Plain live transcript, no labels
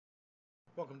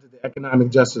Welcome to the Economic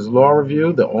Justice Law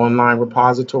Review, the online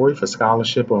repository for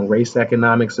scholarship on race,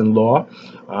 economics, and law.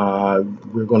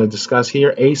 We're going to discuss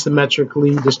here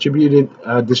asymmetrically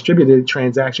distributed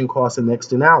transaction costs and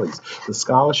externalities. The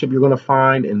scholarship you're going to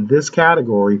find in this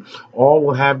category all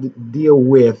will have to deal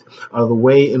with the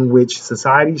way in which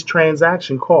society's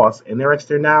transaction costs and their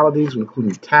externalities,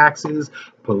 including taxes,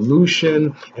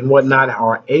 pollution, and whatnot,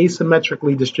 are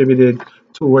asymmetrically distributed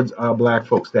towards black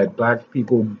folks, that black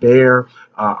people bear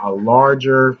a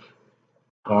larger,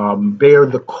 bear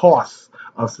the costs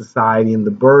of society and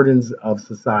the burdens of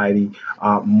society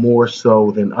more so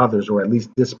than others, or at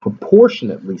least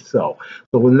disproportionately so.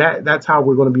 So when that's how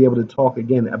we're going to be able to talk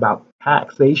again about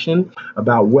taxation,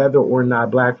 about whether or not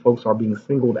black folks are being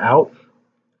singled out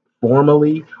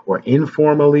formally or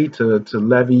informally to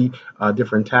levy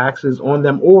different taxes on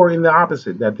them, or in the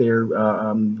opposite, that they're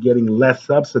getting less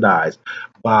subsidized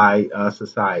by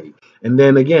society. And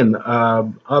then again,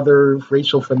 other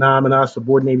racial phenomena,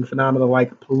 subordinating phenomena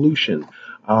like pollution.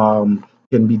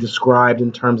 Can be described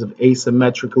in terms of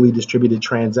asymmetrically distributed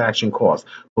transaction costs.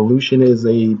 Pollution is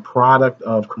a product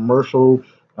of commercial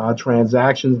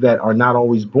transactions that are not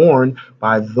always borne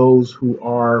by those who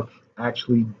are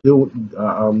actually doing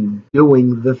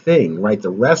the thing, right? The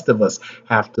rest of us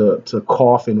have to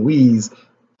cough and wheeze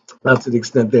to the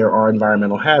extent there are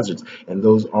environmental hazards, and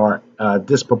those are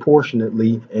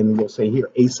disproportionately, and we'll say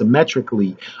here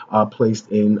asymmetrically,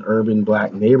 placed in urban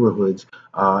black neighborhoods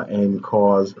and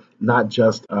cause not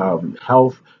just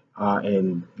health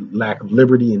and lack of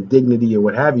liberty and dignity or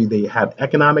what have you. They have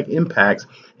economic impacts,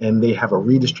 and they have a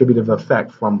redistributive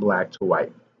effect from black to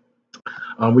white.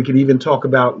 We could even talk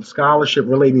about scholarship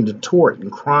relating to tort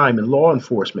and crime and law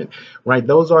enforcement, right?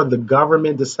 Those are the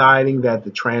government deciding that the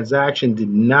transaction did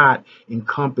not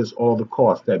encompass all the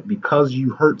costs, that because you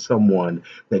hurt someone,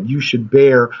 that you should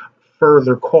bear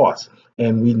further costs.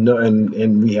 And we know,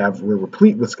 and we're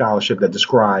replete with scholarship that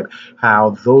describe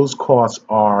how those costs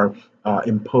are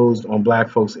imposed on black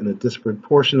folks in a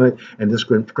disproportionate and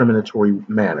discriminatory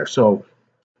manner. So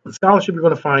the scholarship you're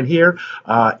going to find here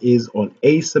is on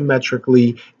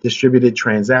asymmetrically distributed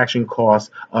transaction costs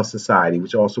of society,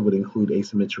 which also would include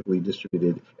asymmetrically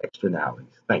distributed externalities.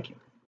 Thank you.